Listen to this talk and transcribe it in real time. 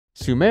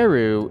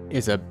Sumeru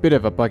is a bit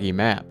of a buggy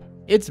map.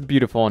 It's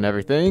beautiful and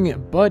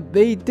everything, but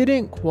they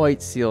didn't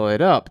quite seal it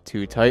up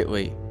too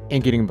tightly.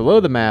 And getting below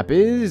the map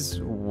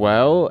is,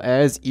 well,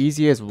 as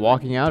easy as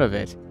walking out of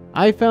it.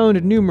 I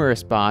found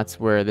numerous spots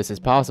where this is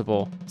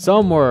possible.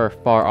 Some were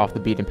far off the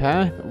beaten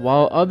path,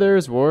 while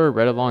others were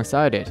right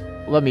alongside it.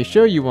 Let me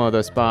show you one of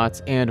those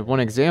spots and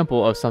one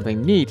example of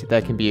something neat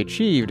that can be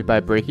achieved by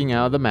breaking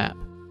out of the map.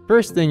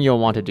 First thing you'll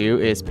want to do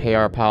is pay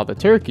our pal the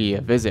turkey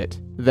a visit.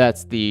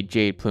 That's the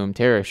Jade Plume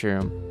Terrace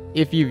Room.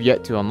 If you've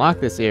yet to unlock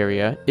this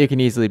area, it can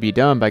easily be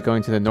done by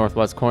going to the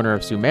northwest corner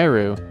of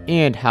Sumeru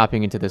and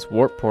hopping into this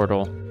warp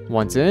portal.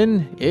 Once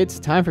in, it's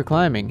time for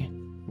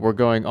climbing. We're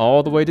going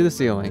all the way to the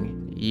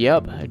ceiling.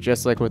 Yep,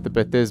 just like with the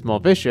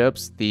Bathysmal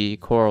Bishops, the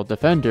Coral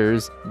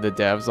Defenders, the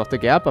devs left a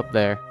gap up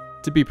there.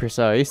 To be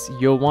precise,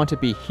 you'll want to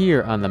be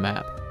here on the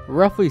map,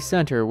 roughly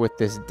center with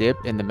this dip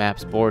in the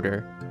map's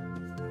border.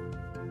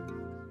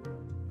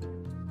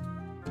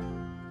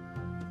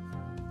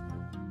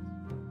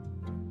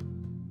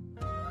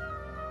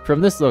 From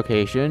this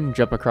location,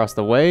 jump across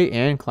the way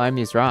and climb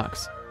these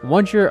rocks.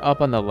 Once you're up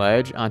on the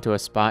ledge onto a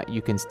spot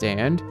you can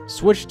stand,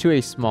 switch to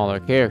a smaller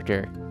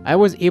character. I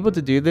was able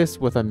to do this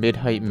with a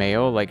mid-height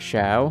male like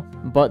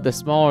Xiao, but the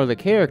smaller the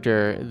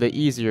character, the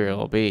easier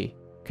it'll be.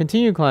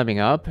 Continue climbing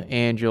up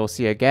and you'll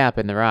see a gap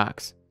in the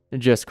rocks.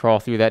 Just crawl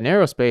through that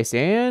narrow space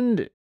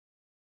and...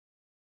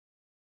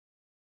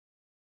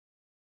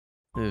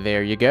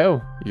 there you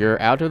go,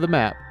 you're out of the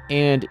map,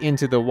 and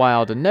into the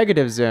wild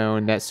negative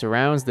zone that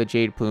surrounds the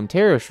Jade Plume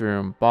Terrace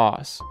Room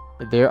boss.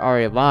 There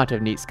are a lot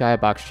of neat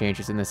skybox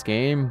changes in this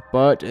game,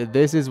 but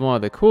this is one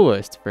of the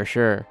coolest for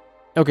sure.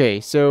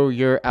 Okay, so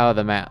you're out of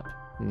the map.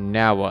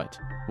 Now what?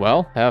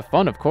 Well, have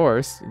fun of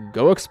course,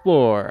 go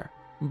explore.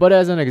 But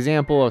as an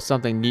example of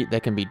something neat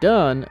that can be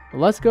done,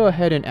 let's go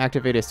ahead and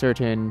activate a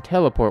certain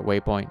teleport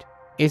waypoint.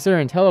 A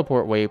certain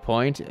teleport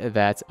waypoint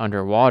that's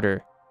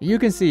underwater. You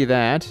can see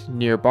that,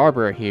 near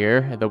Barbara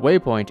here, the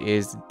waypoint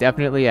is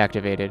definitely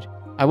activated.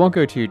 I won't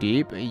go too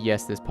deep,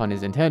 yes this pun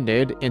is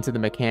intended, into the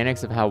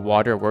mechanics of how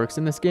water works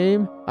in this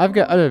game. I've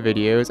got other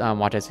videos on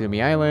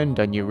Watasumi Island,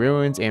 Dunyu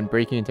Ruins, and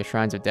breaking into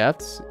Shrines of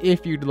Deaths,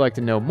 if you'd like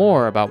to know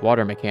more about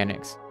water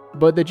mechanics.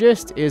 But the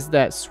gist is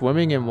that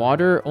swimming in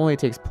water only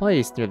takes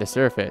place near the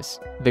surface.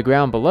 The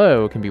ground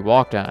below can be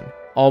walked on.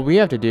 All we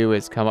have to do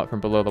is come up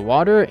from below the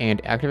water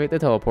and activate the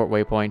teleport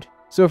waypoint.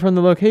 So from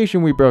the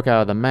location we broke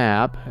out of the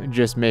map,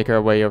 just make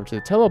our way over to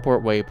the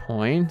teleport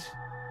waypoint.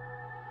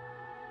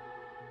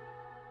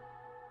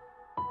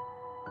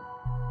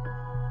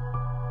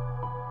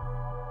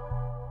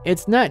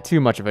 It's not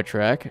too much of a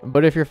trek,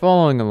 but if you're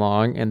following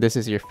along and this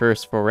is your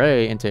first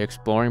foray into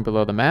exploring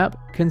below the map,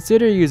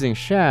 consider using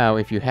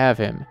Xiao if you have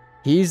him.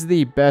 He's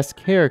the best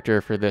character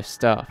for this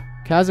stuff.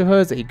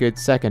 Kazuha's a good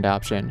second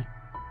option.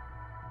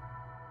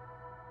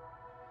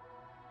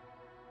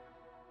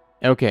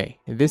 Okay,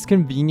 this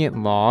convenient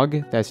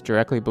log that's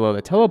directly below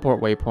the teleport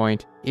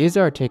waypoint is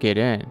our ticket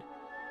in.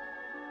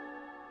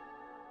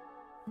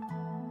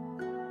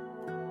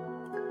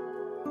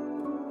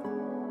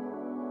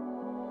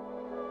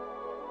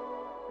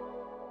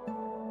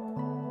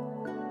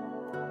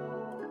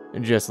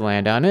 Just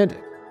land on it,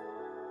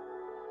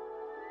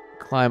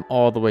 climb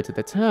all the way to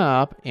the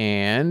top,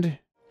 and...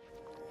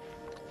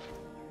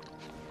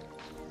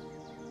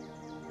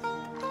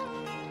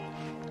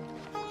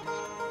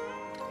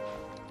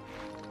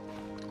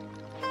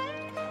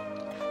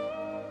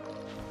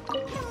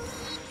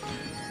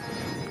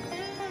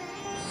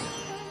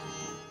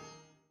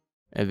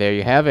 and there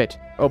you have it.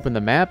 Open the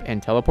map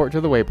and teleport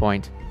to the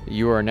waypoint.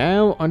 You are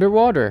now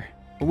underwater,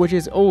 which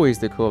is always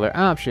the cooler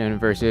option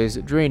versus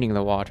draining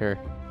the water.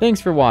 Thanks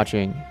for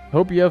watching.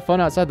 Hope you have fun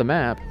outside the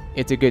map.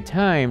 It's a good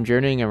time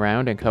journeying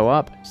around in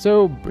co-op,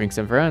 so bring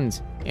some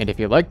friends. And if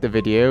you liked the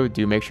video,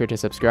 do make sure to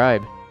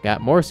subscribe.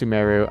 Got more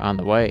Sumeru on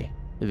the way.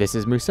 This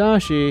is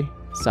Musashi,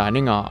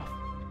 signing off.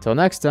 Till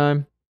next time.